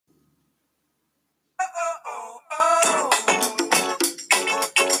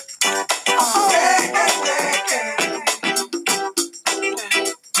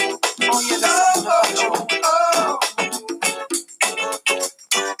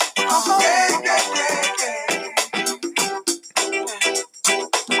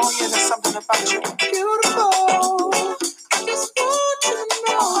about you. Beautiful. I just want you to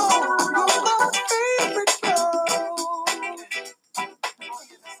know you're my favorite girl.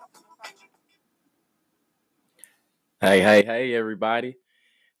 Hey, everybody.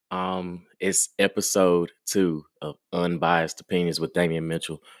 It's episode 2 of Unbiased Opinions with Damian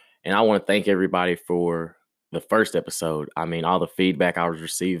Mitchell. And I want to thank everybody for the first episode. I mean, all the feedback I was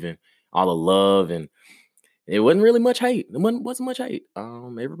receiving, all the love, and it wasn't really much hate. It wasn't much hate.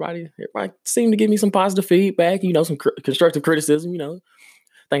 Everybody seemed to give me some positive feedback, some constructive criticism,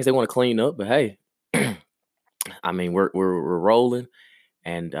 things they want to clean up. But hey, I mean, we're rolling.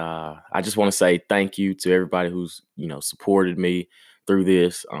 And I just want to say thank you to everybody who's, supported me through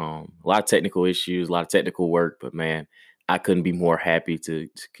this. A lot of technical issues, a lot of technical work, but man, I couldn't be more happy to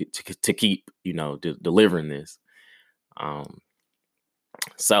keep, delivering this.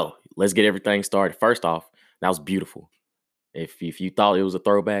 So let's get everything started. First off, that was beautiful. If you thought it was a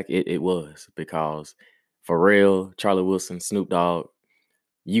throwback, it was, because Pharrell, Charlie Wilson, Snoop Dogg,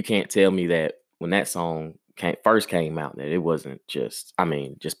 you can't tell me that when that song first came out that it wasn't just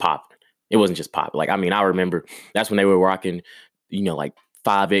popping. It wasn't just pop. I remember that's when they were rocking, like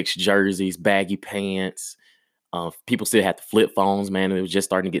 5X jerseys, baggy pants. People still had the flip phones, man. It was just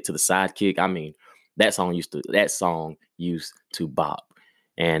starting to get to the sidekick. I mean, that song used to bop.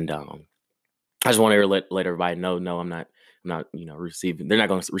 And I just want to let everybody know, no, I'm not, receiving. They're not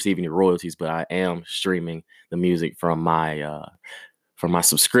going to receive any royalties, but I am streaming the music from my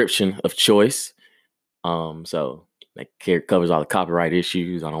subscription of choice. So that covers all the copyright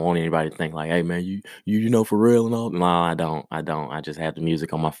issues. I don't want anybody to think like, hey man, you know for real and all. No, I don't. I just have the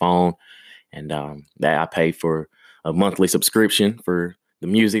music on my phone, and that I pay for a monthly subscription for the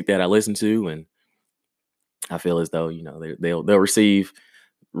music that I listen to, and I feel as though they'll receive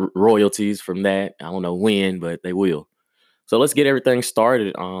royalties from that. I don't know when, but they will. So let's get everything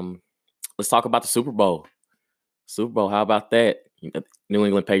started. Let's talk about the Super Bowl. Super Bowl, how about that? New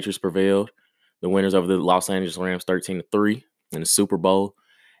England Patriots prevailed. The winners over the Los Angeles Rams 13-3 in the Super Bowl.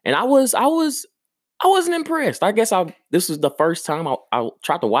 And I wasn't impressed. I guess this was the first time I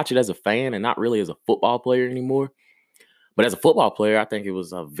tried to watch it as a fan and not really as a football player anymore. But as a football player, I think it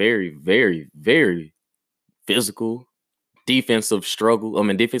was a very, very, very physical,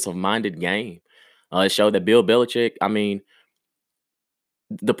 defensive-minded game. It showed that Bill Belichick,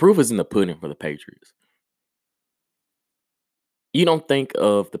 the proof is in the pudding for the Patriots. You don't think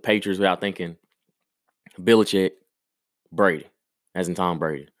of the Patriots without thinking Belichick, Brady, as in Tom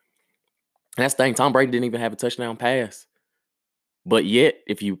Brady. And that's the thing, Tom Brady didn't even have a touchdown pass. But yet,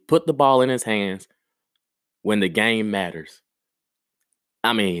 if you put the ball in his hands when the game matters,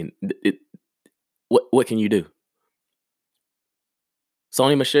 what can you do?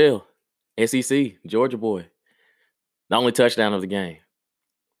 Sony Michel, SEC, Georgia boy, the only touchdown of the game.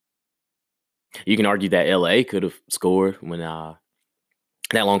 You can argue that LA could have scored when that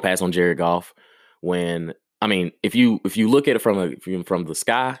long pass on Jared Goff. If you look at it from the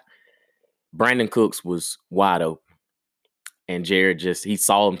sky, Brandon Cooks was wide open, and Jared he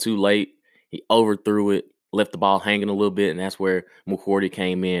saw him too late. He overthrew it, left the ball hanging a little bit, and that's where McCourty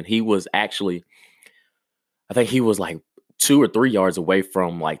came in. He was actually, I think he was like 2 or 3 yards away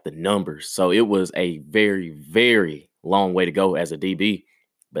from like the numbers. So it was a very, very long way to go as a DB,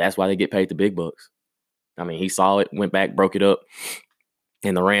 but that's why they get paid the big bucks. He saw it, went back, broke it up,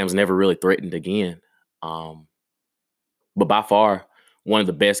 and the Rams never really threatened again. But by far, one of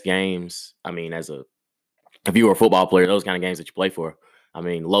the best games, if you were a football player, those kind of games that you play for,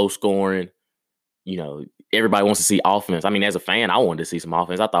 low scoring, everybody wants to see offense. As a fan, I wanted to see some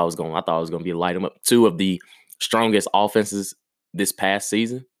offense. I thought it was going to be light them up. 2 of the strongest offenses this past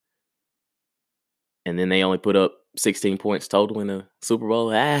season. And then they only put up 16 points total in the Super Bowl.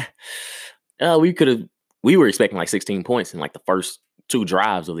 We were expecting like 16 points in like the first 2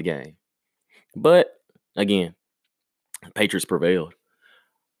 drives of the game. But again, the Patriots prevailed.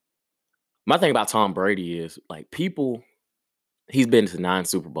 My thing about Tom Brady is he's been to 9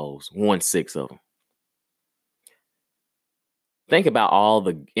 Super Bowls, won 6 of them. Think about all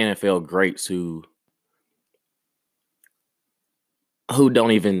the NFL greats who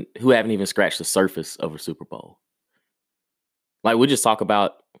haven't even scratched the surface of a Super Bowl. Like we just talk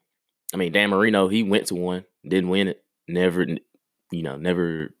about, Dan Marino, he went to one, didn't win it, never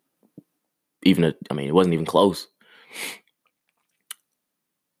even, it wasn't even close.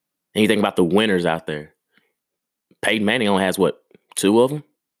 And you think about the winners out there. Peyton Manning only has 2 of them?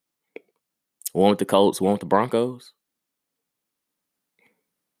 One with the Colts, one with the Broncos.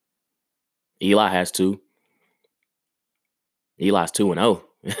 Eli has 2. Eli's 2-0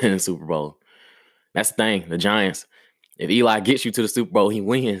 in the Super Bowl. That's the thing. The Giants, If Eli gets you to the Super Bowl, he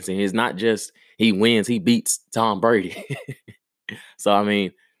wins. And it's not just he wins, he beats Tom Brady. So, I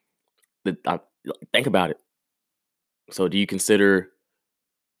mean, think about it. So, do you consider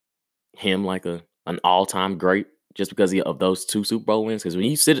him like an all-time great just because of those 2 Super Bowl wins? Because when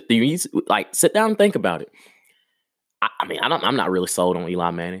you sit down and think about it, I'm not really sold on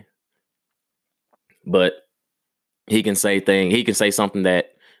Eli Manning, but he can say something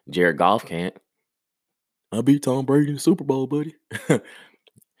that Jared Goff can't. I beat Tom Brady in the Super Bowl, buddy.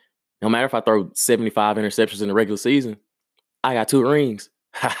 No matter if I throw 75 interceptions in the regular season, I got 2 rings.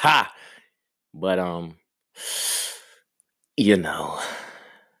 Ha ha. But you know.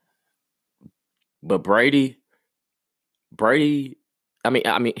 But Brady, I mean,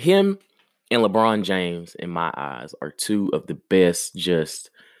 him and LeBron James, in my eyes, are 2 of the best. Just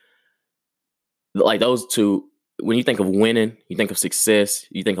like those 2. When you think of winning, you think of success,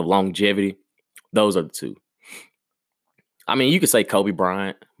 you think of longevity. Those are the 2. I mean, you could say Kobe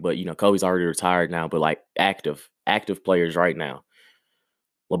Bryant, but Kobe's already retired now. But like active players right now,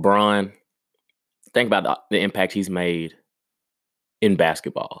 LeBron. Think about the impact he's made in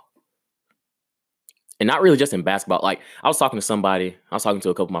basketball. And not really just in basketball. Like, I was talking to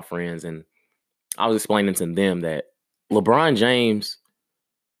a couple of my friends, and I was explaining to them that LeBron James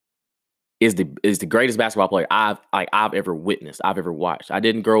is the greatest basketball player I've ever witnessed, I've ever watched. I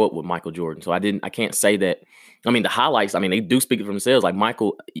didn't grow up with Michael Jordan, so I can't say that. I mean, the highlights, they do speak for themselves. Like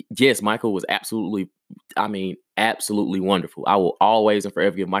Michael was absolutely wonderful. I will always and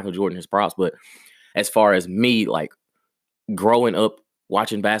forever give Michael Jordan his props. But as far as me, like growing up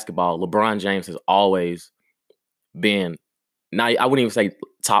watching basketball, LeBron James has always been, now I wouldn't even say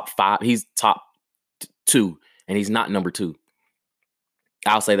top 5. He's top 2, and he's not number 2.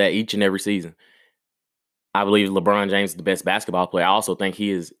 I'll say that each and every season. I believe LeBron James is the best basketball player. I also think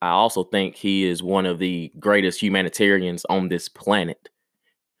he is one of the greatest humanitarians on this planet.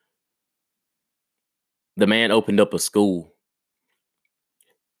 The man opened up a school.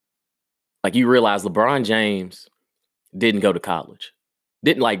 Like, you realize LeBron James didn't go to college.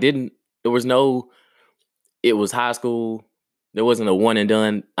 It was high school. There wasn't a one and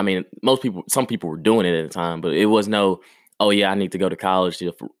done. I mean, some people were doing it at the time, but it was no, oh yeah, I need to go to college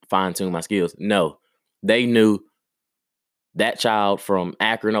to fine tune my skills. No, they knew that child from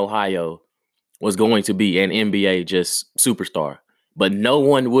Akron, Ohio was going to be an NBA just superstar, but no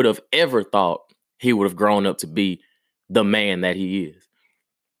one would have ever thought he would have grown up to be the man that he is.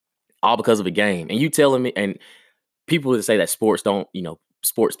 All because of a game. And you telling me, and people that say that sports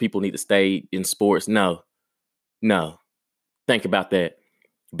people need to stay in sports. No. Think about that.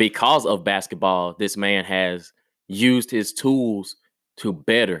 Because of basketball, this man has used his tools to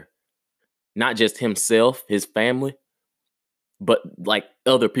better not just himself, his family, but like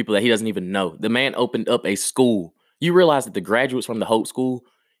other people that he doesn't even know. The man opened up a school. You realize that the graduates from the Hope School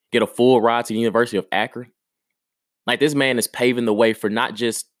get a full ride to the University of Akron? Like, this man is paving the way for not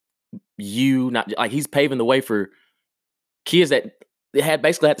just you, he's paving the way for kids that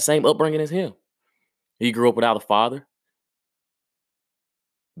basically had the same upbringing as him. He grew up without a father.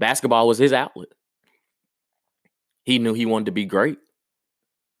 Basketball was his outlet. He knew he wanted to be great.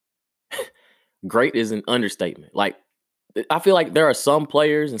 Great is an understatement. Like, I feel like there are some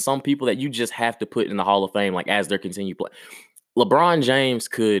players and some people that you just have to put in the Hall of Fame, like, as their continued play. LeBron James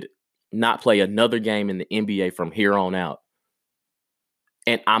could not play another game in the NBA from here on out.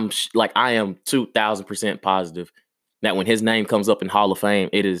 And I am 2,000% positive that when his name comes up in Hall of Fame,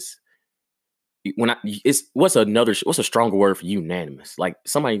 it is what's a stronger word for unanimous? Like,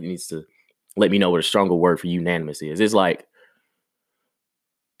 somebody needs to let me know what a stronger word for unanimous is. It's like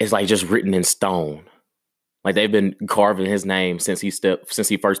just written in stone. Like, they've been carving his name since he's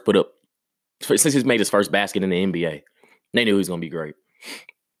made his first basket in the NBA. They knew he was going to be great.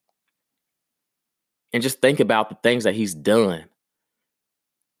 And just think about the things that he's done.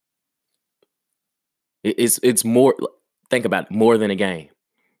 It's more, think about it, more than a game.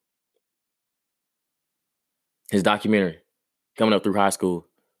 His documentary, coming up through high school,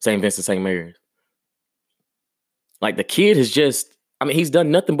 St. Vincent St. Mary's. Like, the kid has just, he's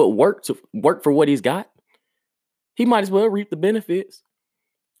done nothing but work for what he's got. He might as well reap the benefits.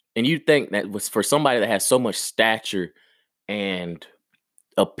 And you'd think that was for somebody that has so much stature and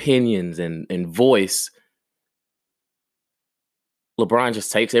opinions and voice, LeBron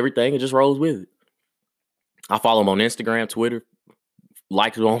just takes everything and just rolls with it. I follow him on Instagram, Twitter,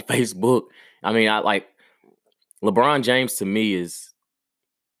 like him on Facebook. LeBron James, to me,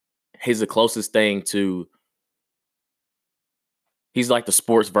 he's the closest thing to, he's like the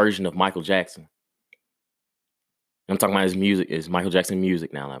sports version of Michael Jackson. I'm talking about his music, is Michael Jackson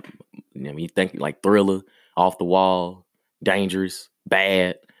music now. You think like Thriller, off the wall, dangerous,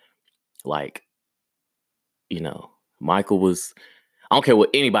 bad. Like, Michael was, I don't care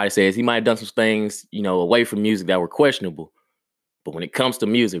what anybody says, he might have done some things, away from music that were questionable. But when it comes to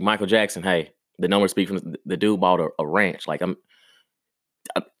music, Michael Jackson, hey, the number speaks from the dude bought a ranch. Like,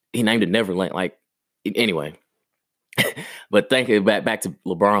 he named it Neverland. Like, anyway. But thinking back to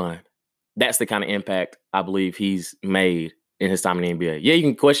LeBron, that's the kind of impact I believe he's made in his time in the NBA. Yeah, you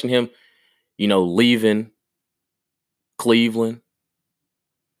can question him, leaving Cleveland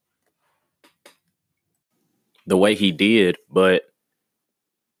the way he did, but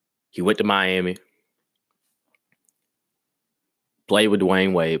he went to Miami, played with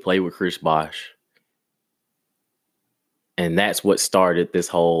Dwayne Wade, played with Chris Bosh. And that's what started this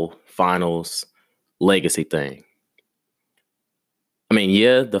whole finals legacy thing. I mean,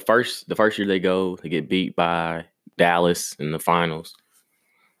 yeah, the first year they get beat by Dallas in the finals.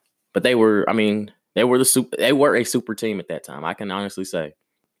 But they were a super team at that time, I can honestly say.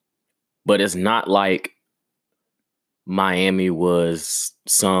 But it's not like Miami was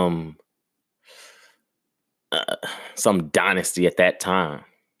some dynasty at that time.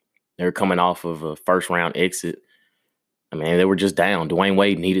 They were coming off of a first round exit. I mean, they were just down. Dwayne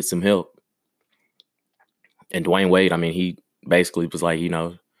Wade needed some help. And Dwayne Wade, I mean, he basically was like,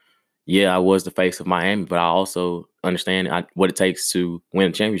 yeah, I was the face of Miami, but I also understand what it takes to win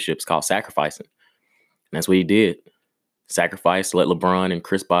a championship. It's called sacrificing. And that's what he did. Sacrifice, let LeBron and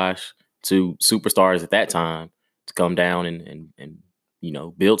Chris Bosh, two superstars at that time, to come down and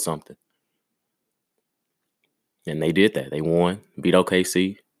build something. And they did that. They won, beat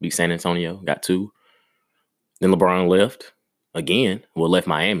OKC, beat San Antonio, got 2. Then LeBron left again. Left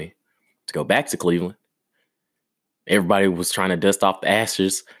Miami to go back to Cleveland. Everybody was trying to dust off the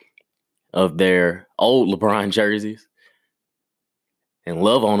ashes of their old LeBron jerseys and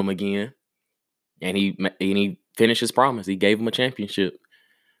love on him again. And he finished his promise. He gave him a championship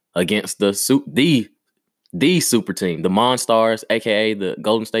against the super team, the Monstars, aka the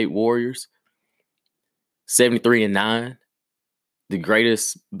Golden State Warriors. 73-9, the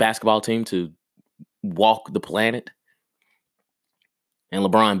greatest basketball team to walk the planet. And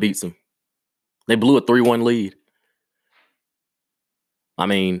LeBron beats them. They blew a 3-1 lead. I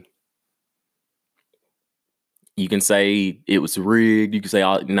mean, you can say it was rigged. You can say,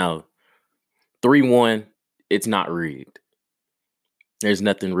 no. 3-1, it's not rigged. There's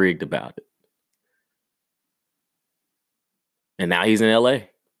nothing rigged about it. And now he's in LA.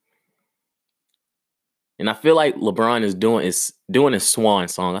 And I feel like LeBron is doing his swan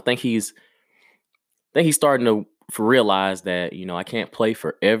song. I think he's starting to realize that, I can't play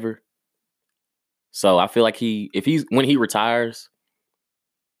forever. So I feel like when he retires,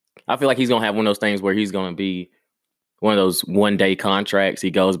 I feel like he's going to have one of those things where he's going to be one of those one-day contracts. He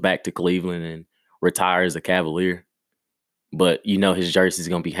goes back to Cleveland and retires a Cavalier. But, his jersey is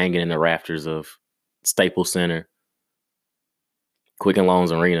going to be hanging in the rafters of Staples Center, Quicken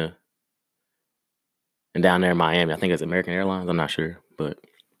Loans Arena, and down there in Miami. I think it's American Airlines. I'm not sure. But,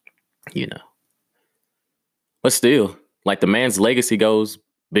 But still, like, the man's legacy goes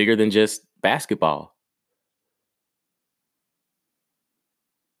bigger than just basketball.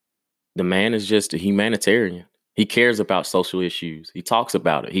 The man is just a humanitarian. He cares about social issues. He talks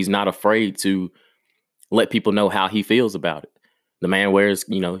about it. He's not afraid to let people know how he feels about it. The man wears,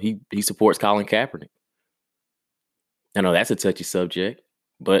 he supports Colin Kaepernick. I know that's a touchy subject,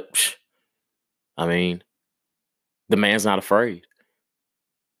 but I mean, the man's not afraid.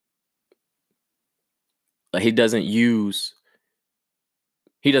 Like, he doesn't use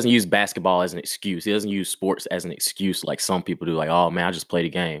basketball as an excuse. He doesn't use sports as an excuse like some people do. Like, oh man, I just played a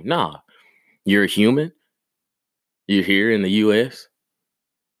game. Nah, you're a human. You're here in the U.S.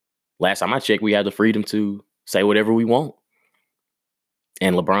 Last time I checked, we have the freedom to say whatever we want.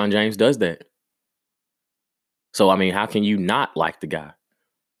 And LeBron James does that. So, I mean, how can you not like the guy?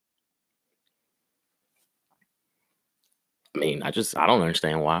 I mean, I don't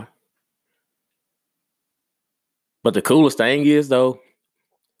understand why. But the coolest thing is, though,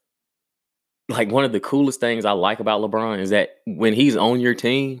 like, one of the coolest things I like about LeBron is that when he's on your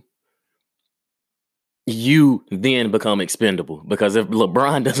team, you then become expendable. Because if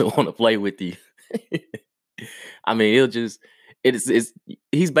LeBron doesn't want to play with you, I mean,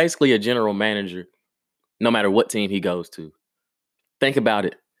 he's basically a general manager no matter what team he goes to. Think about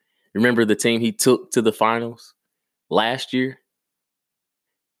it. Remember the team he took to the finals last year?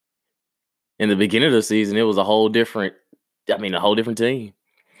 In the beginning of the season, it was a whole different team.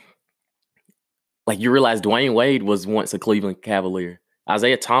 Like, you realize Dwayne Wade was once a Cleveland Cavalier.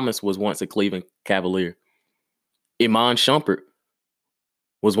 Isaiah Thomas was once a Cleveland Cavalier. Iman Shumpert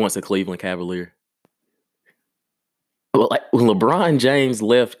was once a Cleveland Cavalier. Well, like when LeBron James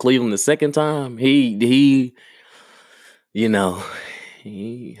left Cleveland the second time, he you know,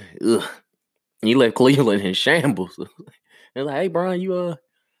 he ugh, he left Cleveland in shambles. They're like, hey, Brian, you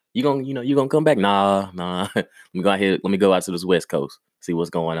gonna come back? Nah. Let me go ahead. Let me go out to this West Coast, see what's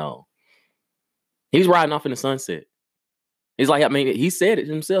going on. He's riding off in the sunset. He's like, I mean, he said it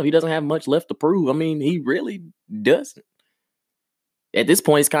himself. He doesn't have much left to prove. I mean, he really doesn't. At this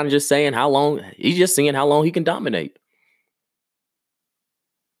point, he's kind of just saying how long. He's just seeing how long he can dominate.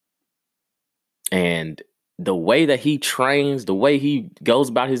 And the way that he trains, the way he goes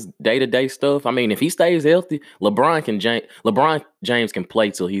about his day-to-day stuff. I mean, if he stays healthy, LeBron James can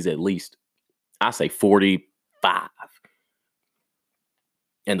play till he's at least, I say 45.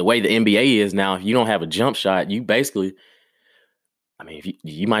 And the way the NBA is now, if you don't have a jump shot, you basically, I mean, if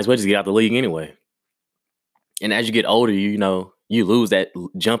you might as well just get out the league anyway. And as you get older, you lose that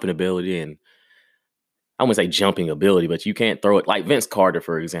jumping ability, and I wouldn't say jumping ability, but you can't throw it like Vince Carter,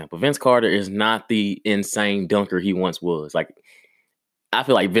 for example. Vince Carter is not the insane dunker he once was. Like, I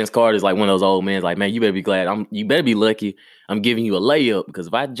feel like Vince Carter is like one of those old men. Like, man, you better be glad. You better be lucky. I'm giving you a layup, because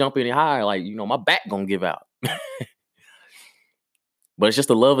if I jump any higher, like, my back gonna give out. But it's just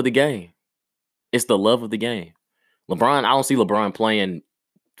the love of the game. It's the love of the game. LeBron, I don't see LeBron playing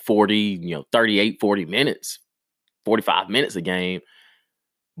 40, 38, 40 minutes, 45 minutes a game.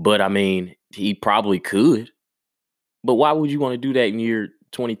 But I mean, he probably could. But why would you want to do that in year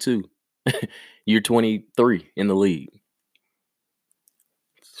 22, year 23 in the league?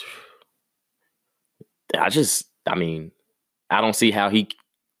 I mean, I don't see how he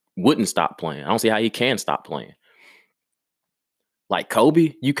wouldn't stop playing. I don't see how he can stop playing. Like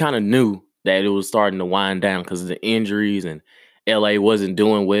Kobe, you kind of knew that it was starting to wind down because of the injuries, and LA wasn't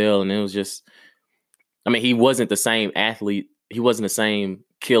doing well. And it was just, I mean, he wasn't the same athlete. He wasn't the same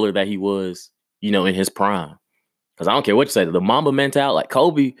killer that he was, in his prime. Because I don't care what you say, the Mamba mentality, like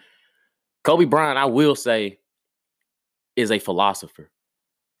Kobe Bryant, I will say, is a philosopher.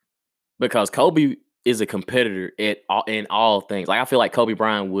 Because Kobe is a competitor in all things. Like, I feel like Kobe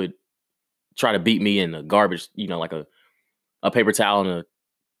Bryant would try to beat me in a garbage, like a paper towel and a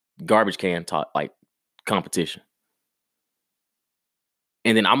garbage can like competition.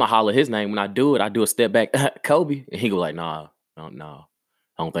 And then I'm gonna holler his name when I do it. I do a step back, Kobe, and he go like, nah, no,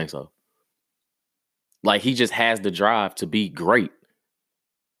 I don't think so. Like, he just has the drive to be great.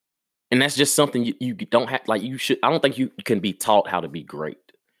 And that's just something you don't have, like, I don't think you can be taught how to be great.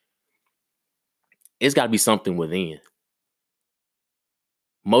 It's got to be something within.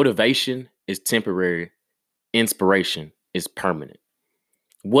 Motivation is temporary. Inspiration is permanent.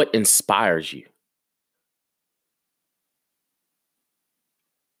 What inspires you?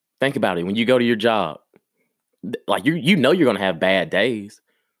 Think about it. When you go to your job, like, you're going to have bad days.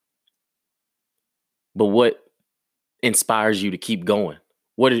 But what inspires you to keep going?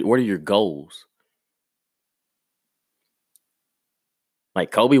 What are your goals?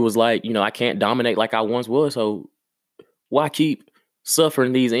 Like Kobe was like, I can't dominate like I once was. So why keep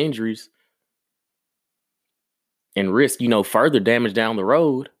suffering these injuries and risk, further damage down the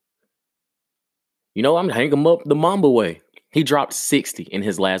road? I'm gonna hang him up the Mamba way. He dropped 60 in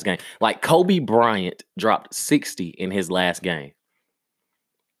his last game. Like, Kobe Bryant dropped 60 in his last game.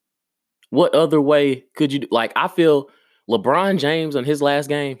 What other way could you do? Like, I feel LeBron James in his last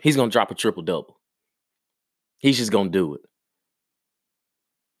game, he's gonna drop a triple-double. He's just gonna do it.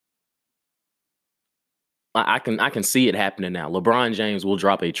 I can see it happening now. LeBron James will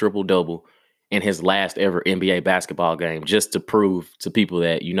drop a triple-double in his last ever NBA basketball game, just to prove to people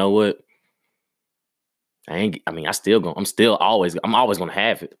that, you know what? I'm always gonna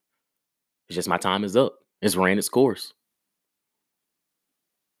have it. It's just my time is up. It's ran its course.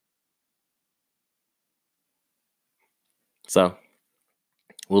 So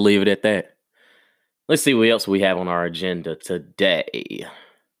we'll leave it at that. Let's see what else we have on our agenda today.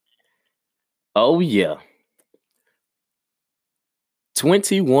 Oh yeah.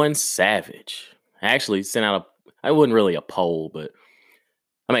 21 Savage. I actually sent out it wasn't really a poll, but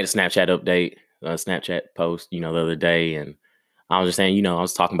I made a Snapchat update, a Snapchat post, the other day. And I was just saying, I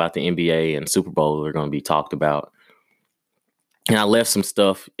was talking about the NBA and Super Bowl are going to be talked about. And I left some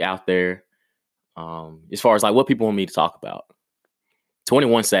stuff out there as far as like what people want me to talk about.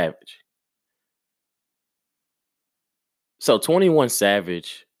 21 Savage. So 21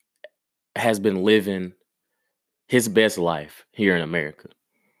 Savage has been living his best life here in America.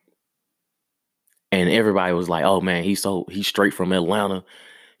 And everybody was like, oh man, he's straight from Atlanta.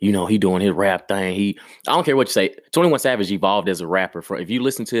 He doing his rap thing. I don't care what you say. 21 Savage evolved as a rapper. If you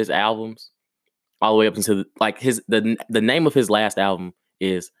listen to his albums, all the way up into the name of his last album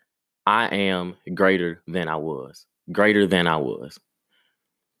is I Am Greater Than I Was. greater than I was.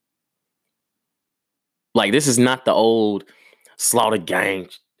 Like, this is not the old Slaughter Gang,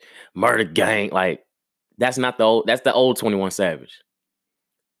 Murder Gang. Like, that's not the old, that's the old 21 Savage.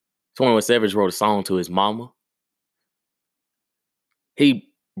 21 Savage wrote a song to his mama.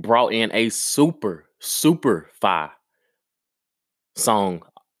 He brought in a super fire song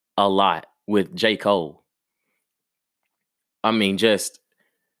a lot with J. Cole. I mean, just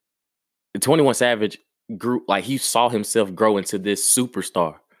 21 Savage grew, like, he saw himself grow into this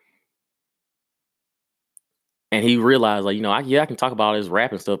superstar. And he realized, like, I can talk about his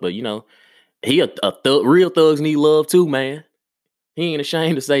rap and stuff, but, he a thug, real thugs need love too, man. He ain't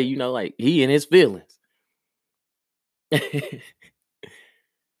ashamed to say, like, he in his feelings.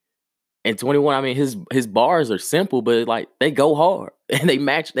 And 21, I mean, his bars are simple, but like they go hard and they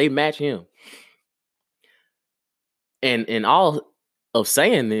match him. And in all of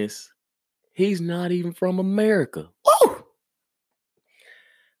saying this, he's not even from America. Woo!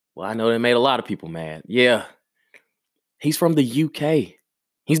 Well, I know that made a lot of people mad. Yeah. He's from the UK.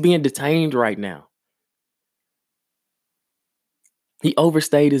 He's being detained right now. He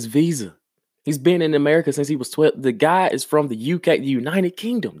overstayed his visa. He's been in America since he was 12. The guy is from the UK, the United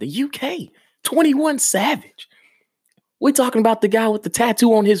Kingdom, the UK. 21 Savage. We're talking about the guy with the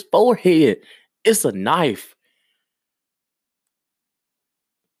tattoo on his forehead. It's a knife.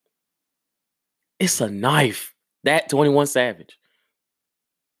 It's a knife. That 21 Savage.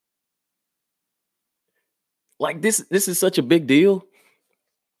 Like, this is such a big deal.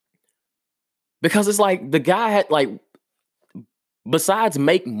 Because it's like the guy had, like, besides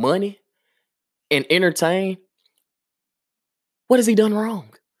make money and entertain, what has he done wrong?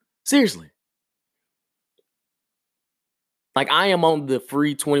 Seriously. Like, I am on the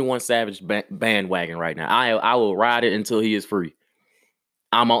free 21 Savage bandwagon right now. I will ride it until he is free.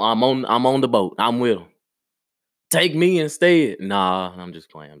 I'm on the boat. I'm with him. Take me instead. Nah, I'm just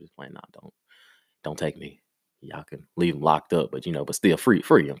playing. Nah, don't take me. Y'all can leave him locked up, but but still free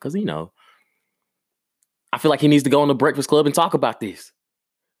him. Because I feel like he needs to go on the Breakfast Club and talk about this.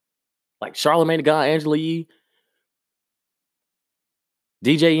 Like Charlamagne the God, Angela Yee,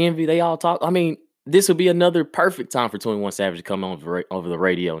 DJ Envy, they all talk. I mean, this would be another perfect time for 21 Savage to come on over the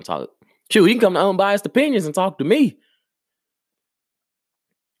radio and talk. Shoot, he can come to Unbiased Opinions and talk to me.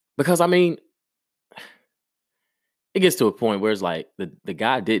 Because, I mean, it gets to a point where it's like the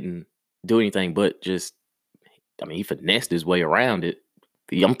guy didn't do anything but just, I mean, he finessed his way around it.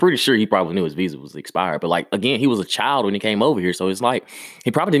 I'm pretty sure he probably knew his visa was expired. But, like, again, he was a child when he came over here. So it's like,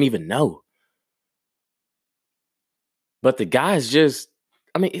 he probably didn't even know. But the guy's just,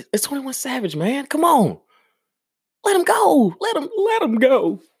 I mean, it's 21 Savage, man. Come on. Let him go. Let him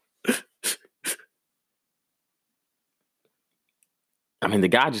go. I mean, the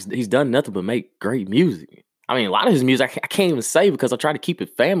guy he's done nothing but make great music. I mean, a lot of his music, I can't even say because I try to keep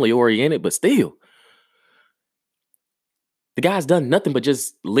it family oriented, but still. The guy's done nothing but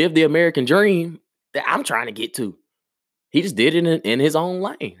just live the American dream that I'm trying to get to. He just did it in his own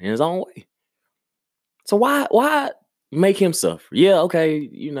lane, in his own way. So why make him suffer? Yeah, okay,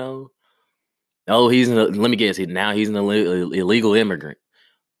 Oh, let me guess, now he's an illegal immigrant.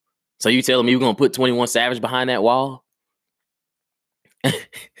 So you telling me we're going to put 21 Savage behind that wall?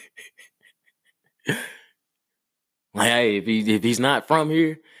 Like, hey, if he's not from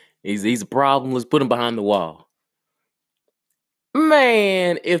here, he's a problem. Let's put him behind the wall.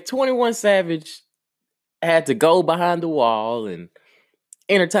 Man, if 21 Savage had to go behind the wall and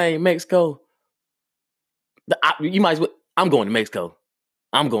entertain Mexico, you might as well. I'm going to Mexico.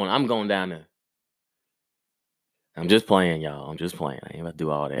 I'm going down there. I'm just playing, y'all. I'm just playing. I ain't about to do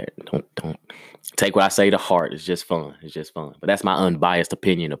all that. Don't take what I say to heart. It's just fun. It's just fun. But that's my unbiased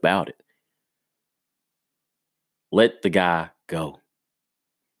opinion about it. Let the guy go.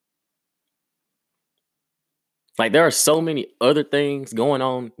 Like, there are so many other things going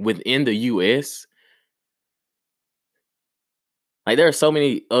on within the U.S. Like, there are so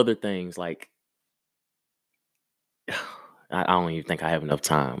many other things. Like, I don't even think I have enough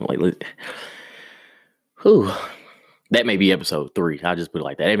time. Like, whew. That may be episode 3. I'll just put it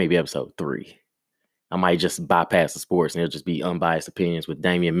like that. That may be episode 3. I might just bypass the sports and it'll just be unbiased opinions with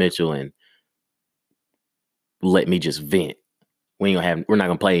Damian Mitchell and let me just vent. We're not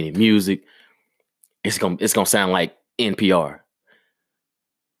gonna play any music. It's gonna sound like NPR.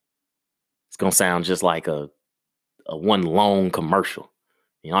 It's gonna sound just like a one long commercial.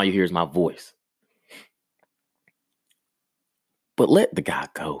 And all you hear is my voice. But let the guy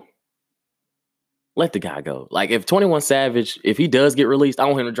go. Let the guy go. Like, if 21 Savage, if he does get released, I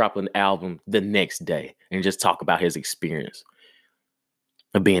want him to drop an album the next day and just talk about his experience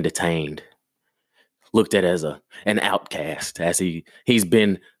of being detained. looked at as an outcast, as he's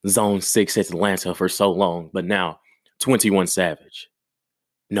been Zone 6 at Atlanta for so long, but now 21 Savage,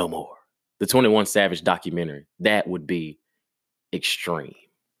 no more. The 21 Savage documentary, that would be extreme.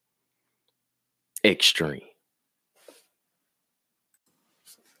 Extreme.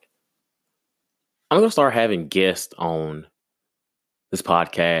 I'm going to start having guests on this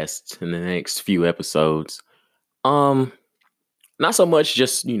podcast in the next few episodes. Not so much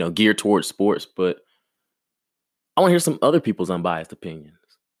just, geared towards sports, but I want to hear some other people's unbiased opinions.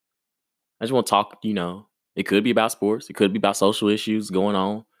 I just want to talk, it could be about sports. It could be about social issues going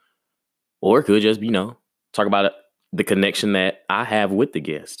on. Or it could just be, talk about the connection that I have with the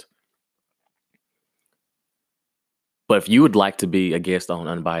guest. But if you would like to be a guest on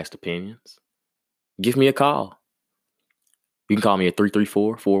Unbiased Opinions, give me a call. You can call me at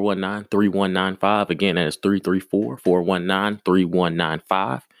 334-419-3195. Again, that is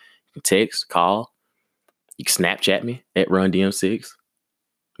 334-419-3195. You can text, call. You can Snapchat me at RunDM6.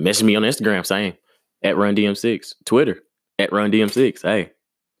 Message me on Instagram, same, at RunDM6. Twitter, at RunDM6. Hey,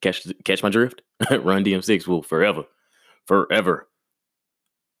 catch my drift? RunDM6 will forever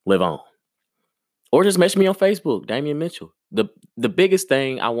live on. Or just message me on Facebook, Damian Mitchell. The biggest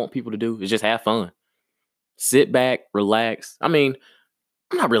thing I want people to do is just have fun. Sit back, relax. I mean,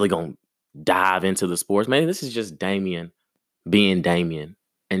 I'm not really going to dive into the sports, man. This is just Damian being Damian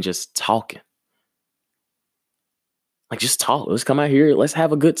and just talking. Like, just talk. Let's come out here. Let's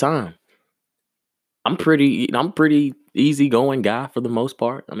have a good time. I'm pretty easygoing guy for the most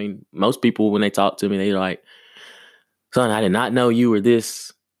part. I mean, most people, when they talk to me, they're like, son, I did not know you were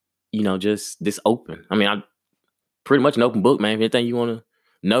this, just this open. I mean, I'm pretty much an open book, man. If anything you want to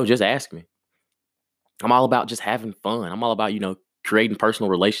know, just ask me. I'm all about just having fun. I'm all about, creating personal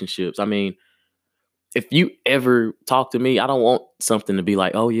relationships. I mean, if you ever talk to me, I don't want something to be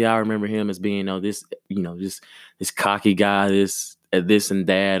like, oh yeah, I remember him as being, this cocky guy, this and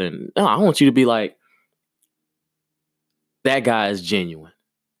that. And no, I want you to be like, that guy is genuine.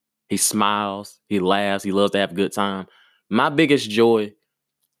 He smiles, he laughs, he loves to have a good time. My biggest joy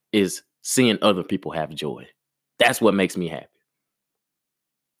is seeing other people have joy. That's what makes me happy.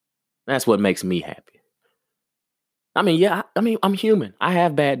 That's what makes me happy. I mean, yeah, I'm human. I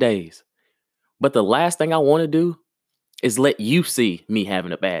have bad days. But the last thing I want to do is let you see me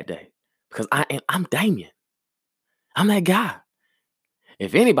having a bad day. Because I'm Damian. I'm that guy.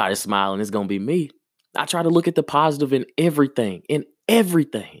 If anybody's smiling, it's going to be me. I try to look at the positive in everything.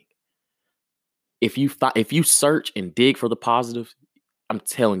 If you search and dig for the positive, I'm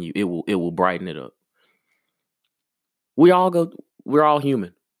telling you, it will brighten it up. We're all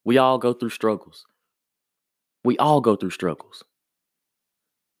human. We all go through struggles.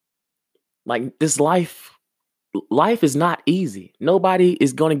 Like, this life is not easy. Nobody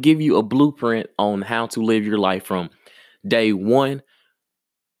is going to give you a blueprint on how to live your life from day one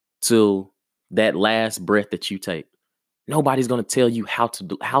till that last breath that you take. Nobody's going to tell you how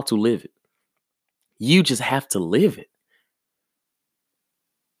to live it. You just have to live it.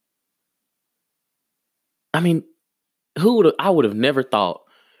 I mean, I would have never thought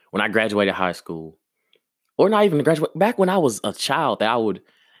when I graduated high school, or not even graduate, back when I was a child, that I would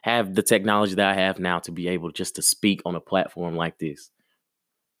have the technology that I have now to be able just to speak on a platform like this.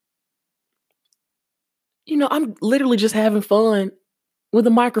 I'm literally just having fun with a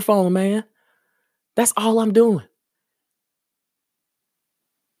microphone, man. That's all I'm doing.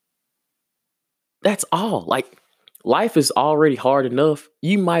 That's all. Like, life is already hard enough.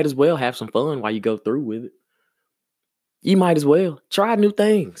 You might as well have some fun while you go through with it. You might as well try new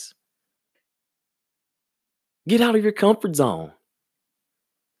things. Get out of your comfort zone.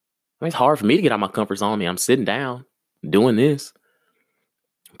 I mean, it's hard for me to get out of my comfort zone. I mean, I'm sitting down doing this.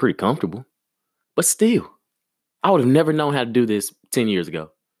 I'm pretty comfortable. But still, I would have never known how to do this 10 years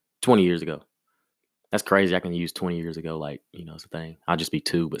ago, 20 years ago. That's crazy. I can use 20 years ago like, it's a thing. I'll just be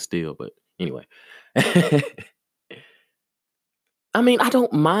 2, but still. But anyway. I mean, I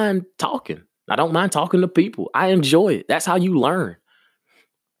don't mind talking. I don't mind talking to people. I enjoy it. That's how you learn.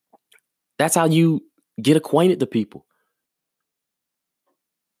 That's how you get acquainted to people.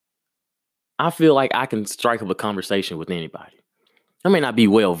 I feel like I can strike up a conversation with anybody. I may not be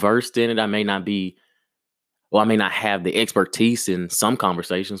well versed in it. I may not have the expertise in some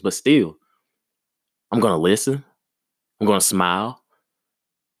conversations, but still, I'm going to listen. I'm going to smile.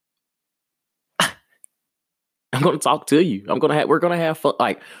 I'm going to talk to you. We're going to have fun.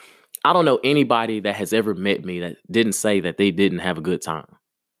 Like, I don't know anybody that has ever met me that didn't say that they didn't have a good time.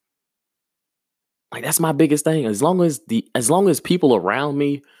 Like, that's my biggest thing. As long as people around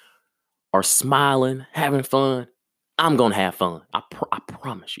me are smiling, having fun, I'm going to have fun. I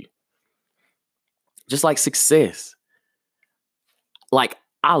promise you. Just like success. Like,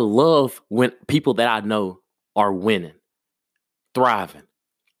 I love when people that I know are winning, thriving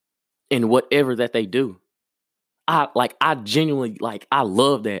in whatever that they do. I genuinely I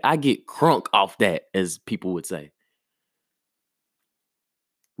love that. I get crunk off that, as people would say.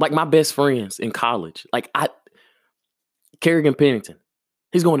 Like my best friends in college, Kerrigan Pennington,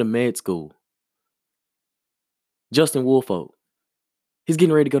 he's going to med school. Justin Woolfolk, he's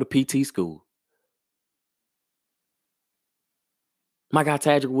getting ready to go to PT school. My guy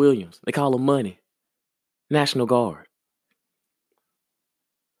Tadrick Williams, they call him Money, National Guard.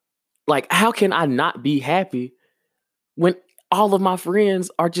 Like, how can I not be happy when all of my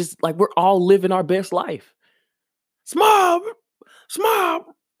friends are just like, we're all living our best life? Smile,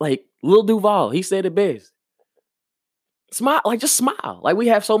 smile. Like Lil Duval, he said it best. Smile, like just smile. Like we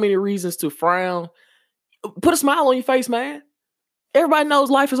have so many reasons to frown. Put a smile on your face, man. Everybody knows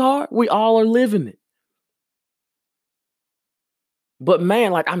life is hard. We all are living it. But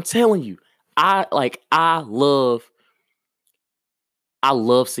man, like I'm telling you, I love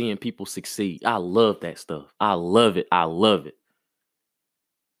seeing people succeed. I love that stuff. I love it. I love it.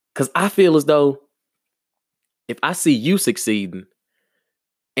 Cause I feel as though if I see you succeeding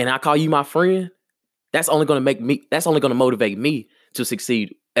and I call you my friend, that's only going to motivate me to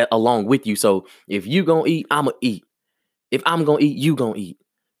succeed along with you. So if you gonna eat, I'ma eat. If I'm gonna eat, you gonna eat.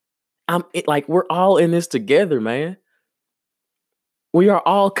 We're all in this together, man. We are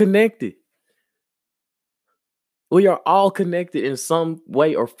all connected. We are all connected in some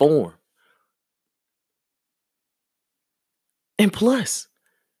way or form. And plus,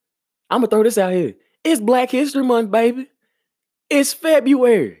 I'm gonna throw this out here. It's Black History Month, baby. It's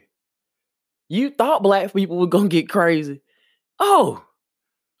February. You thought black people were gonna get crazy. Oh,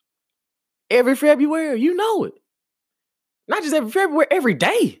 every February, you know it. Not just every February, every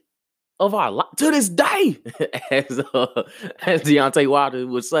day of our life to this day, as Deontay Wilder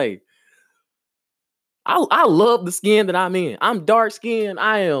would say. I love the skin that I'm in. I'm dark skinned.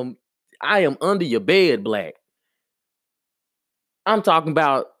 I am under your bed black. I'm talking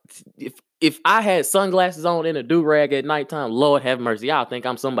about if I had sunglasses on and a do-rag at nighttime, Lord have mercy, y'all think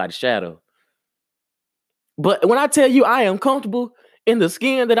I'm somebody's shadow. But when I tell you I am comfortable in the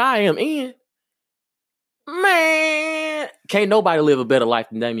skin that I am in, man, can't nobody live a better life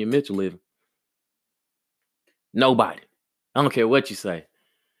than Damian Mitchell living. Nobody. I don't care what you say.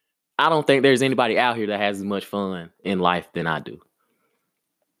 I don't think there's anybody out here that has as much fun in life than I do.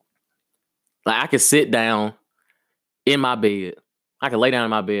 Like I could sit down in my bed. I could lay down in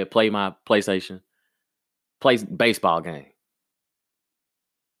my bed, play my PlayStation, play baseball game.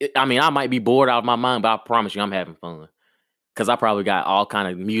 I mean, I might be bored out of my mind, but I promise you I'm having fun. Because I probably got all kind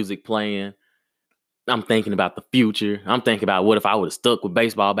of music playing. I'm thinking about the future. I'm thinking about what if I would have stuck with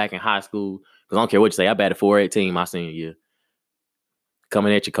baseball back in high school. Because I don't care what you say. I batted .418 my senior year.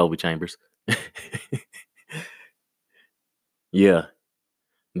 Coming at you, Kobe Chambers. Yeah.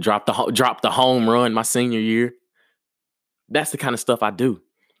 Drop the home run my senior year. That's the kind of stuff I do.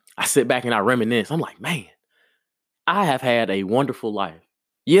 I sit back and I reminisce. I'm like, man, I have had a wonderful life.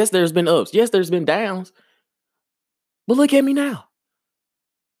 Yes, there's been ups. Yes, there's been downs. But look at me now.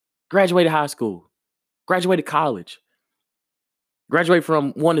 Graduated high school. Graduated college. Graduated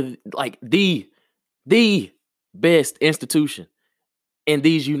from one of the best institution in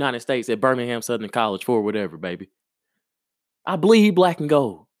these United States at Birmingham Southern College for whatever, baby. I bleed black and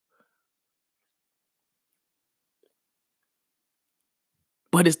gold.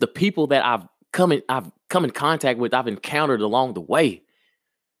 But it's the people that I've come in contact with, I've encountered along the way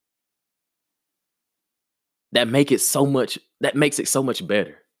that makes it so much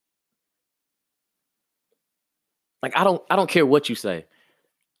better. Like I don't care what you say.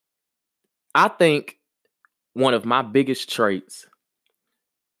 I think one of my biggest traits,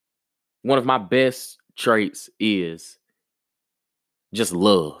 one of my best traits is just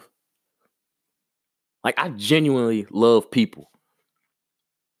love. Like I genuinely love people.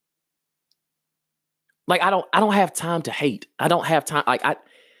 Like I don't have time to hate. I don't have time. Like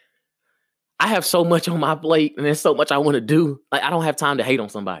I have so much on my plate and there's so much I want to do. Like I don't have time to hate on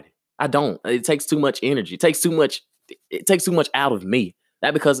somebody. I don't. It takes too much energy. It takes too much out of me.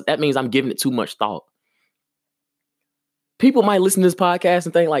 That means I'm giving it too much thought. People might listen to this podcast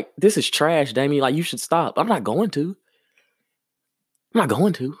and think like, this is trash, Damien. Like you should stop. I'm not going to.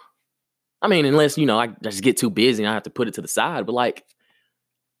 I mean, unless, I just get too busy and I have to put it to the side. But like,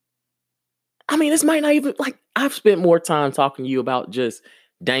 I mean, this might not even, like, I've spent more time talking to you about just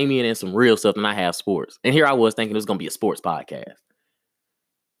Damien and some real stuff than I have sports. And here I was thinking it was going to be a sports podcast.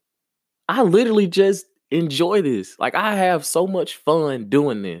 I literally just enjoy this. Like, I have so much fun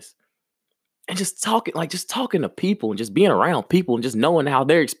doing this. and just talking to people and just being around people and just knowing how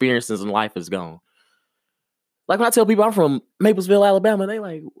their experiences in life is gone. Like when I tell people I'm from Maplesville, Alabama, they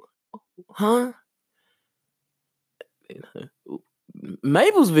like, huh?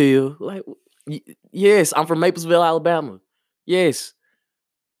 Maplesville? Like, yes, I'm from Maplesville, Alabama. Yes.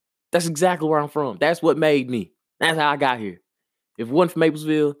 That's exactly where I'm from. That's what made me. That's how I got here. If it wasn't for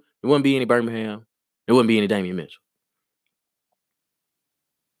Maplesville, there wouldn't be any Birmingham. There wouldn't be any Damian Mitchell.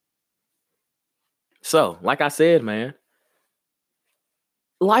 So, like I said, man,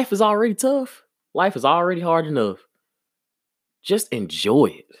 life is already tough. Life is already hard enough. Just enjoy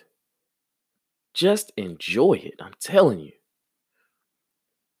it. Just enjoy it. I'm telling you.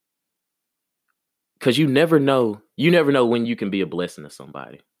 Because you never know when you can be a blessing to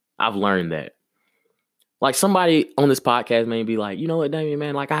somebody. I've learned that. Like somebody on this podcast may be like, you know what, Damian,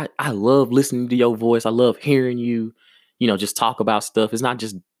 man, like I love listening to your voice. I love hearing you, just talk about stuff. It's not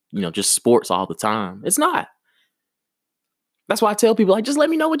just, just sports all the time. It's not. That's why I tell people, like, just let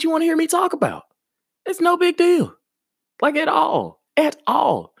me know what you want to hear me talk about. It's no big deal. Like at all. At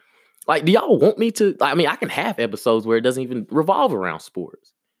all. Like, do y'all want me to? I mean, I can have episodes where it doesn't even revolve around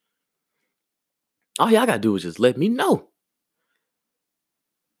sports. All y'all got to do is just let me know.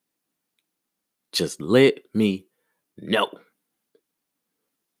 Just let me know.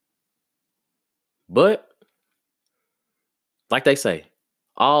 But, like they say,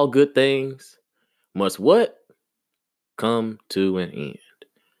 all good things must what? Come to an end.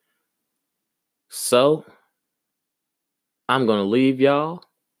 So, I'm going to leave y'all.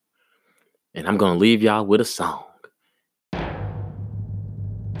 And I'm going to leave y'all with a song.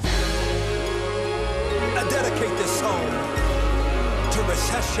 I dedicate this song to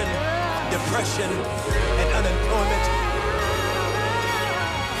recession, depression, and unemployment.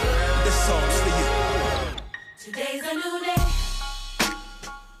 This song's for you. Today's a new day,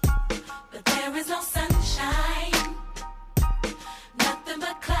 but there is no sunshine. Nothing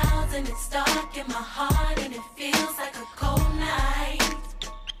but clouds, and it's dark in my heart, and it feels like a cold night.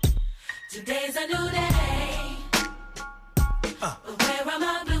 Today's a new day, but where are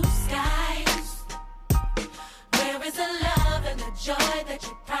my blue skies? Where is the love and the joy that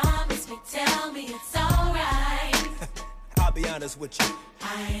you promised me? Tell me it's alright. I'll be honest with you.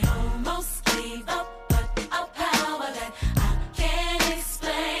 I almost gave up, but a power that I can't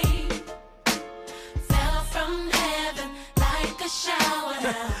explain fell from heaven like a shower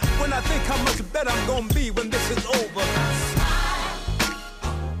now. When I think how much better I'm gonna be when this is over.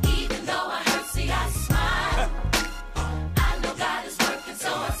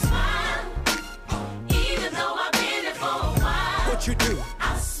 You do.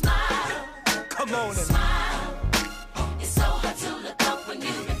 I'll smile. Come on and smile. It's so hard to look up when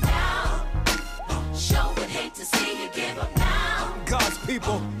you've been down. Sure would hate to see you give up now. God's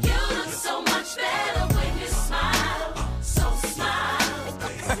people. You look so much better when you smile. So smile.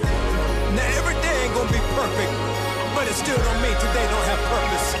 Now every day ain't gonna be perfect, but it still don't mean today don't have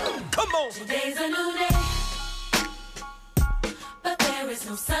purpose. Come on. Today's a new day, but there is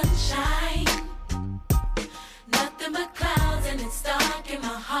no sunshine. Nothing but clouds, and it's dark in my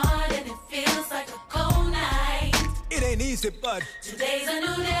heart, and it feels like a cold night. It ain't easy, but today's a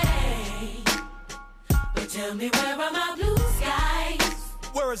new day. But tell me, where are my blue skies?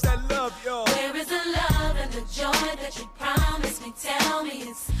 Where is that love, y'all? Where is the love and the joy that you promised me? Tell me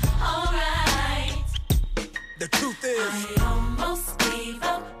it's alright. The truth is, I almost gave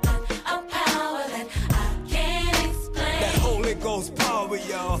up, but a power that I can't explain. That Holy Ghost power,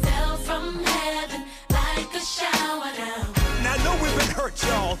 y'all, fell from heaven like a shower now. Now I know we've been hurt,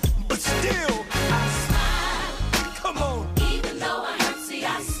 y'all, but still I smile. Come on. Even though I hurt, see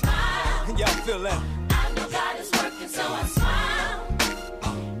I smile. Y'all feel that? I know God is working, so I smile.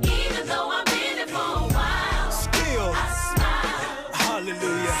 Even though I've been here for a while, still I smile.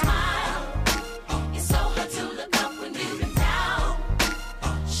 Hallelujah. Smile. It's so hard to look up when you've been down.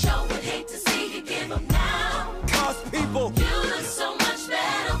 Sure would hate to see you give up now. God's people. You look so much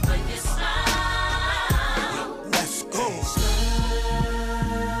better when you smile. Let's go. Smile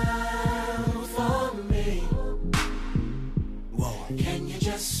for me. Whoa. Can you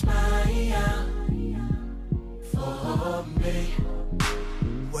just smile for me?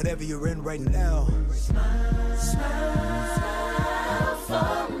 Whatever you're in right now, Smile, smile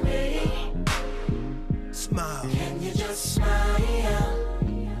for me. smile. Can you just smile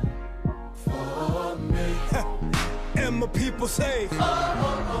for me? And my people say, You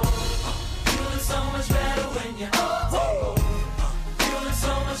look so much better when you You look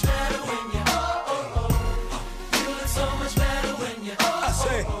so much better when you You look so much better when you I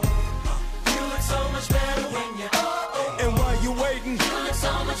say, You look so much better when you and while you waiting, You look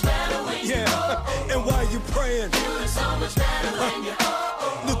so much better when you Yeah, and while you praying, You look so much better when you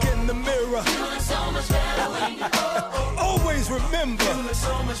look in the mirror. You look so much better when you Always remember, You look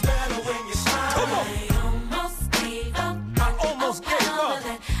so much better when you smile. come on. I almost gave up. I almost gave Power up,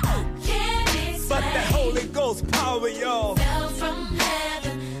 that I can't explain. but that Holy Ghost power, y'all, Fell from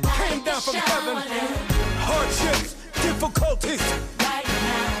heaven, came like down a from heaven. shower Hardships, difficulties, right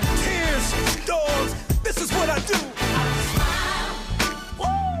now. tears, storms. This is what I do. I smile,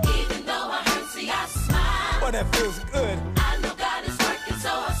 even though I hurt. See, I smile. Boy, that feels good. I know God is working, so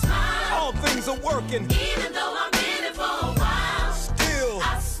I smile. All things are working. Even though I'm in it for a while, Still,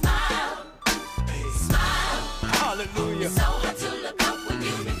 I smile, smile. hallelujah. It's so hard to look up when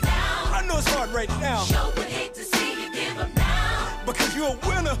you've been down. I know it's hard right now Sure would hate to see you give up now. because you're a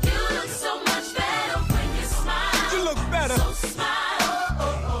winner. You look so much better when you smile. You look better. So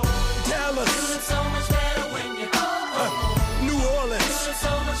smile. Dallas, You look so much better when you New You Orleans, look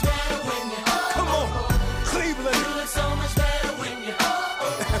so much better when you come on, You Cleveland, look so much better when you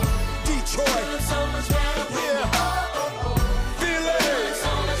Detroit, You look so much better when you yeah, Philly, You look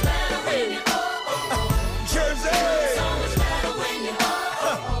so much better when you Jersey, So much better when you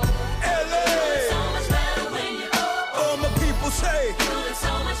LA. So much better when you All my people say, You look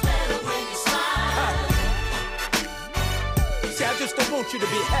so much better when you smile. see, I just don't want you to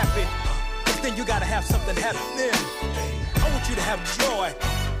be happy, cause then you gotta have something happen then. I want you to have joy,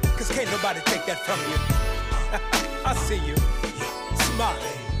 cause can't nobody take that from you. I see you,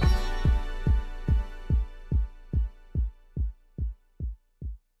 smiling.